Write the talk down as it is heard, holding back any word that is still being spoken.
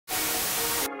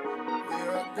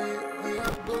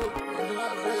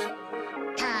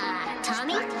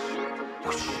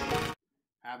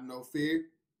Have no fear,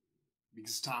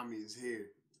 because Tommy is here.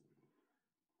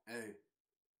 Hey,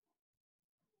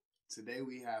 today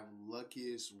we have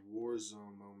luckiest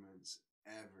Warzone moments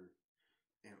ever.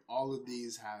 And all of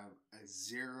these have a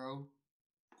 0.01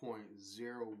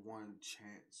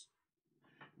 chance.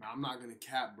 Now, I'm not going to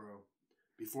cap, bro.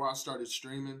 Before I started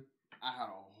streaming, I had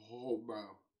a whole,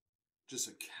 just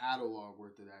a catalog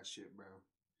worth of that shit, bro.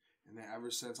 And then ever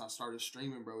since I started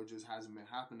streaming, bro, it just hasn't been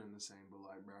happening the same. But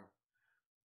like, bro,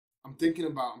 I'm thinking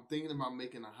about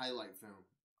making a highlight film.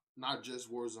 Not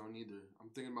just Warzone either. I'm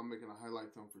thinking about making a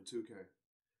highlight film for 2K.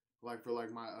 Like for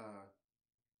like my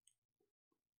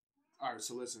Alright,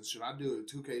 so listen, should I do a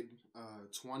 2K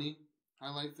 20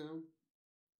 highlight film?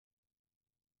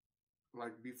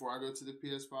 Like before I go to the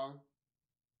PS5?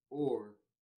 Or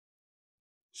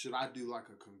should I do like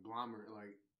a conglomerate,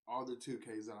 like all the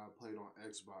 2Ks that I played on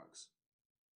Xbox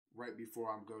right before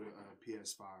I go to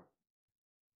PS5?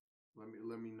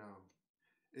 Let me know.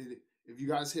 If you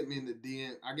guys hit me in the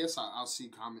DM, I guess I'll see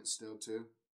comments still too.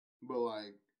 But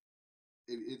like,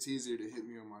 it's easier to hit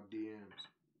me on my DMs.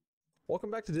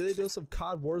 Welcome back to Daily Dose of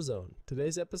COD Warzone.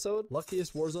 Today's episode,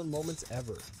 luckiest Warzone moments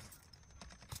ever.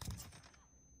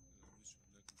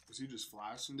 Was he just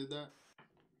flashed and did that?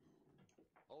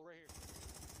 Oh, right here.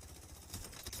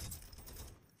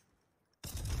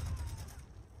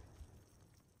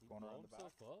 He blew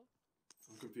himself up?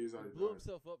 I'm confused how He he blew died.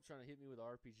 himself up trying to hit me with an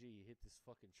RPG. He hit this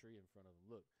fucking tree in front of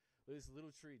him. Look at this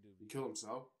little tree, dude. He killed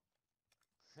himself?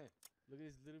 Look at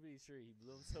this little bitty tree. He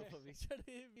blew himself up. He tried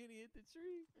to hit me and he hit the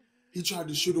tree. He tried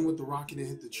to shoot him with the rocket and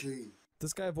hit the tree.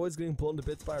 This guy avoids getting blown to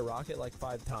bits by a rocket like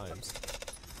 5 times.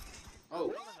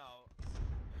 Oh,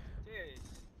 Cheers.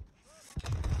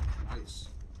 nice.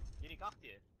 Yeni kalk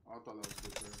diye. Oh, I thought that was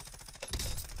good there.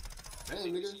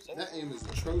 Damn, nigga, that aim is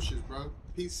atrocious, bro.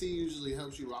 PC usually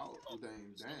helps you out with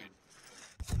aim. Damn.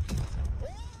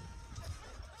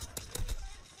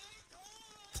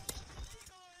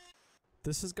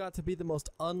 This has got to be the most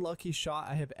unlucky shot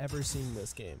I have ever seen in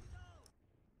this game.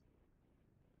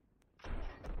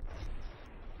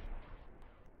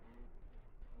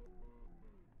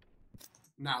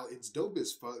 Now, it's dope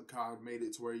as fuck COD made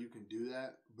it to where you can do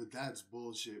that, but that's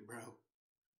bullshit, bro.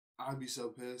 I'd be so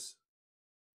pissed.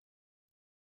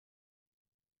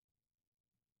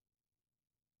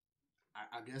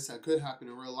 I guess that could happen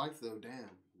in real life, though.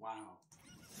 Damn. Wow.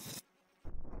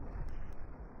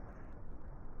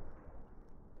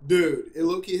 Dude, it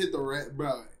low-key hit the red,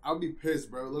 bro. I'll be pissed,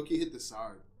 bro. Low-key hit the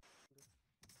side.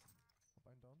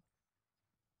 Bein down.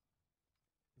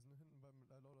 Wir sind hinten beim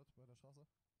Loadout bei der Straße.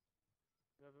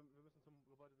 Ja, wir müssen zum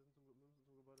Gebäude. Wir müssen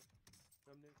zum Gebäude.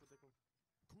 Wir haben nirgendwo Deckung.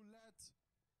 Colette!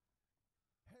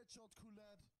 Headshot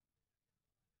Colette!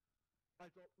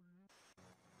 Alter.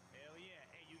 Hell yeah.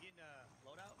 Hey, you getting a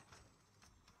loadout?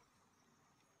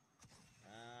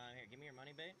 Here, give me your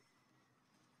money, babe.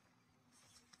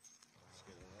 Let's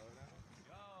get a loadout.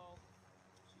 Go.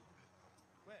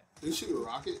 Where? Did he shoot a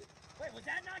rocket? Wait, was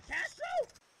that not Castro?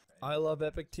 I love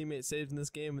epic teammate saves in this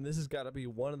game, and this has got to be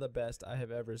one of the best I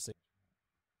have ever seen.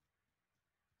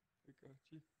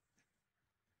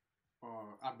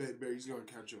 I bet Barry's gonna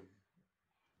catch him.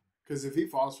 Cause if he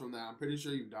falls from that, I'm pretty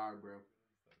sure you die, bro.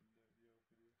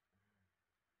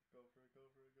 Go for it, go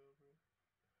for it, go for it.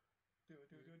 Do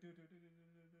it.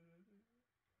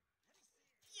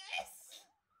 Yes!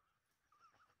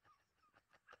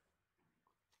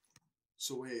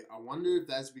 So wait, I wonder if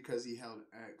that's because he held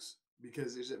X.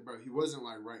 Because bro, he wasn't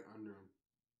like right under him.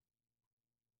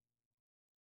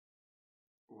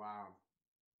 Wow.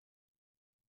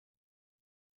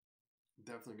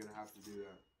 Definitely gonna have to do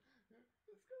that.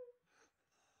 Let's go.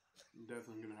 I'm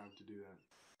definitely gonna have to do that.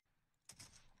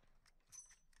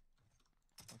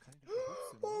 Okay.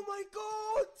 Oh my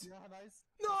god! Ja, nice.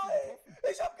 Nein!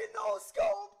 Ich hab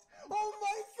genoscoped! Oh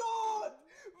my god!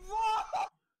 What?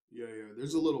 Yeah.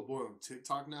 There's a little boy on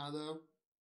TikTok now though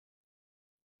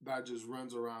that just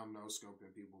runs around no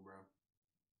scoping people, bro.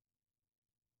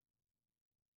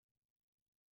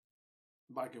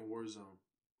 Like in Warzone.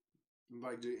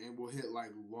 Like, and we'll hit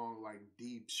like long, like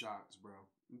deep shots, bro.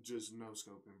 Just no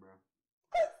scoping, bro.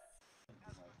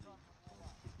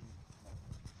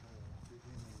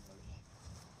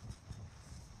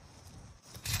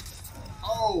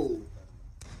 Oh!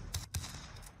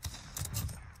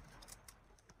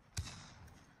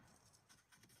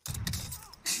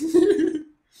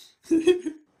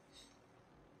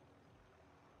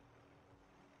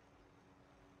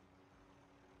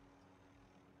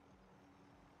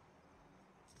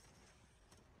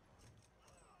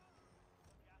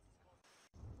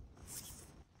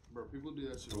 Bro, people do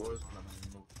that shit all the time.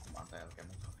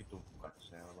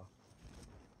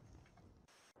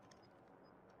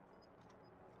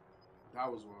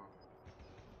 That was wild.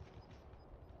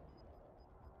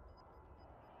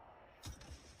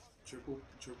 Triple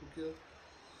kill.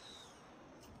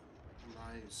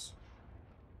 Nice.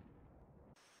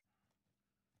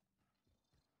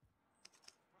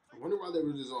 I wonder why they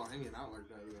were just all hanging out like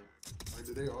that, though. Like,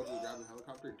 did they all just grab the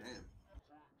helicopter? Damn.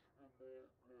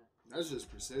 That's just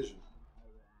precision.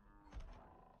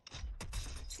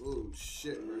 Oh,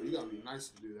 shit, bro. You gotta be nice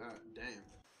to do that. Damn.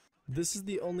 This is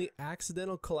the only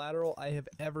accidental collateral I have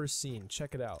ever seen.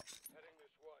 Check it out.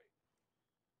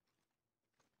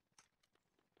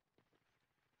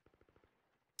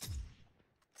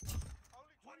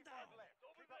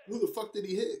 Who the fuck did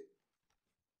he hit?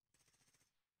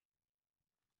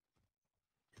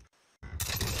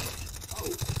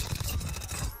 Oh.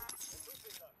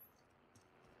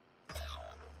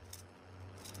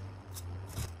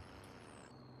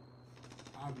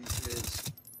 I'll be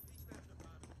pissed.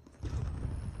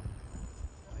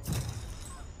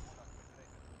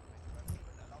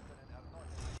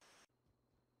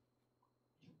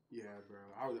 Yeah, bro.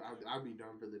 I'd be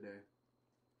done for the day.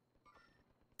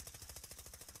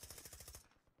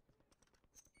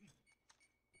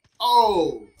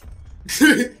 Oh!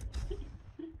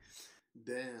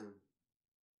 Damn.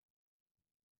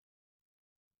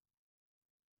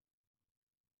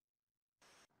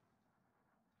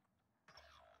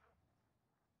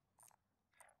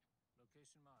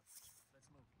 Location marked. Let's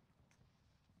move.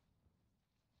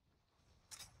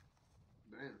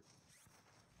 Damn.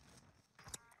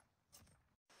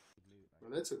 Bro,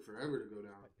 that took forever to go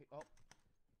down. Oh.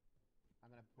 I'm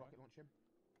gonna rocket launch him.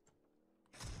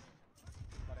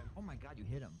 Got him. Oh my god, you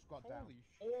hit him. Got down.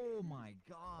 Oh my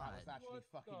god. That was actually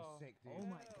fucking sick, dude. Oh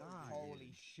my god.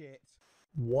 Holy shit.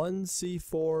 1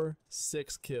 C4,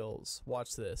 6 kills.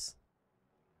 Watch this.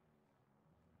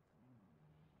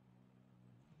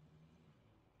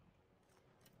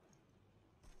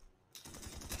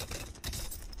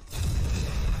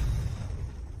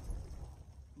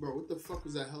 Bro, what the fuck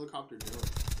was that helicopter doing?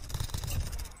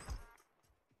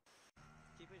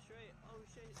 Keep it straight. Oh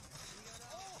shit.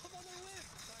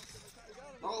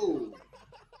 Oh!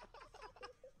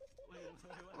 Wait,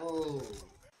 Oh!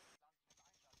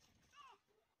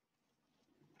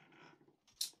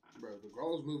 Bro, the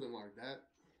girl's moving like that.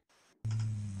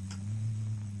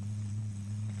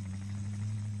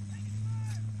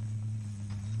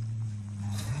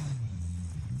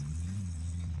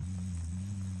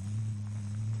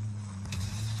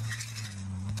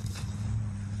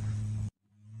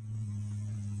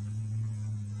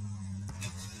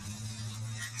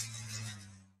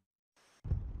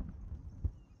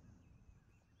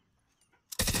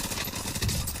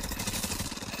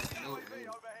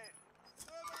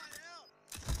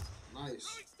 Nice.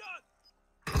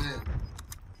 Man.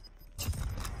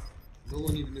 No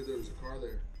one even knew there was a car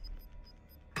there.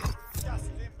 Just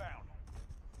inbound.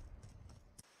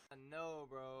 I know,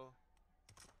 bro.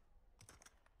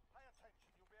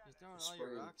 He's throwing all your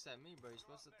Spray. rocks at me, bro. You're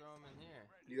supposed to throw them in here.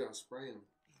 You gotta spray him.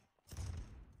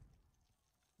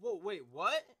 Whoa, wait,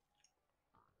 what?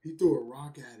 He threw a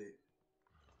rock at it.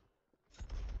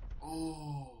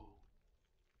 Oh.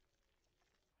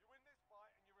 You win this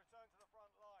fight and you return to the front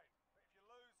line.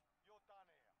 But if you lose, you're done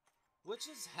here. What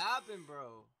just happened,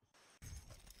 bro?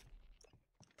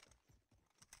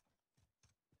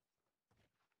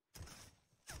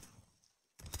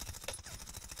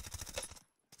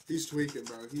 He's tweaking,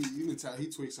 bro. You can tell he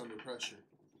tweaks under pressure.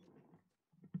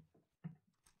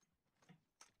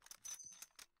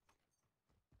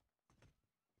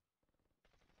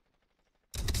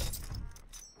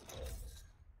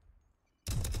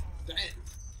 Damn.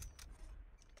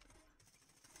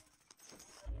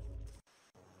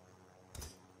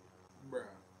 Bruh.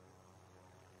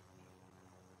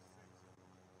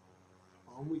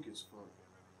 I'm weak as fuck.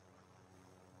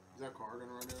 Is that car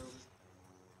gonna run there over?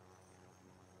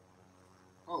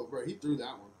 Oh, bro, he threw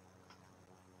that one.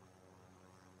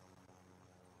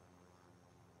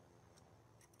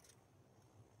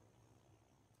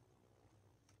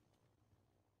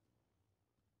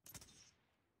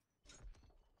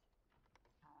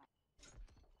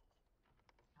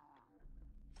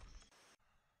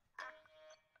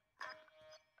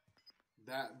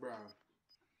 That, bro.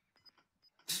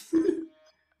 Can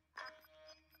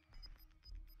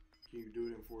you do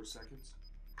it in 4 seconds?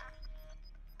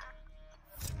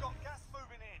 Got gas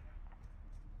moving in.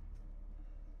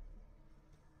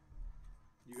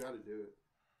 You gotta do it.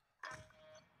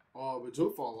 Oh, but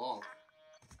you'll fall off.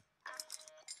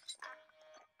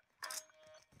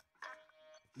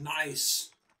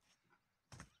 Nice.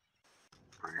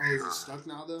 Oh, is it stuck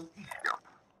now, though?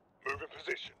 Move in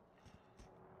position.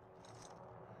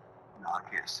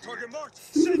 Luckiest. Target marked.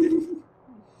 Send it.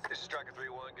 This is Striker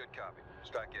 3-1. Good copy.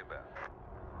 Strike inbound.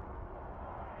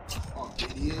 Oh,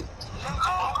 idiot.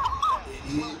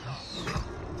 Idiot.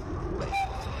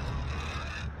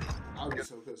 I would be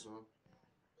so pissed off.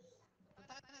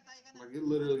 Like, it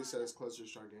literally says cluster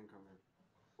strike incoming.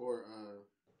 Or,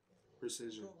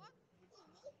 precision.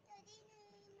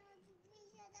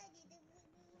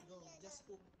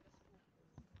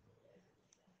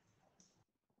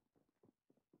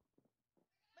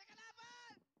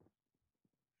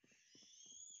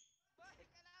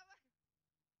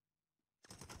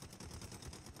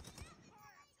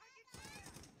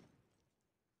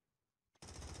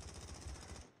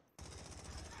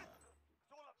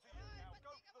 It's all up to you now.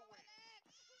 Go for the win.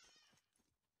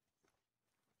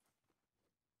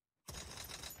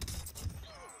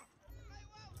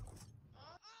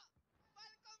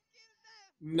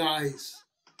 Nice.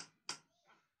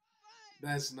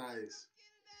 That's nice.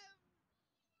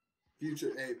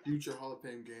 Future Hall of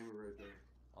Fame gamer right there.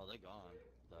 Oh, they're gone.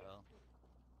 The hell?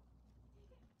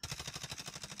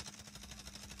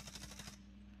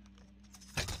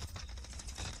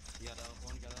 You got out.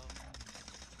 One got out.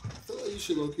 I feel like you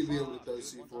should low-key be able to throw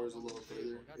C4s a little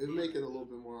further. It would make it a little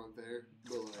bit more unfair,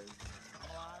 but like...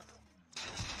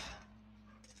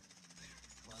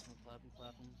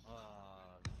 Clapping.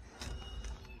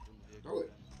 Throw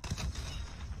it.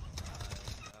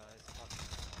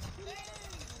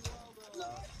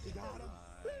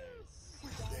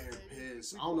 They're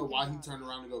pissed. I don't know why he turned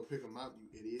around to go pick him up, you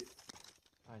idiot.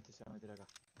 Located the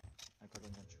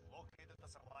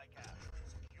supply cache.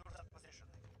 Secure that position.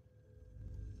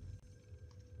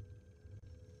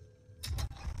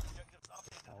 Objectives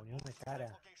updated. Location.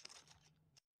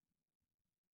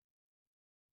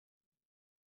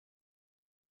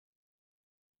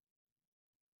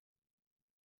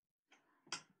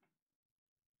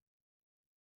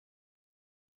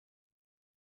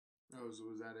 Oh, so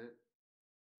was that it?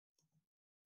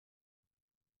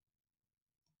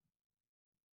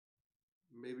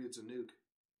 Maybe it's a nuke.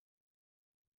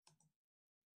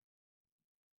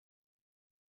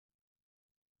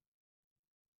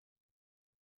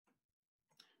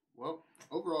 Well,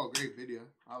 overall, great video.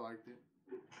 I liked it.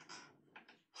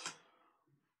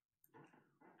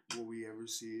 Will we ever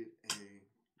see a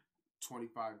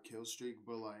 25 kill streak,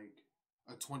 but like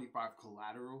a 25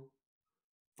 collateral?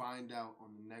 Find out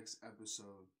on the next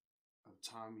episode of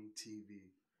Tommy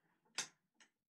TV.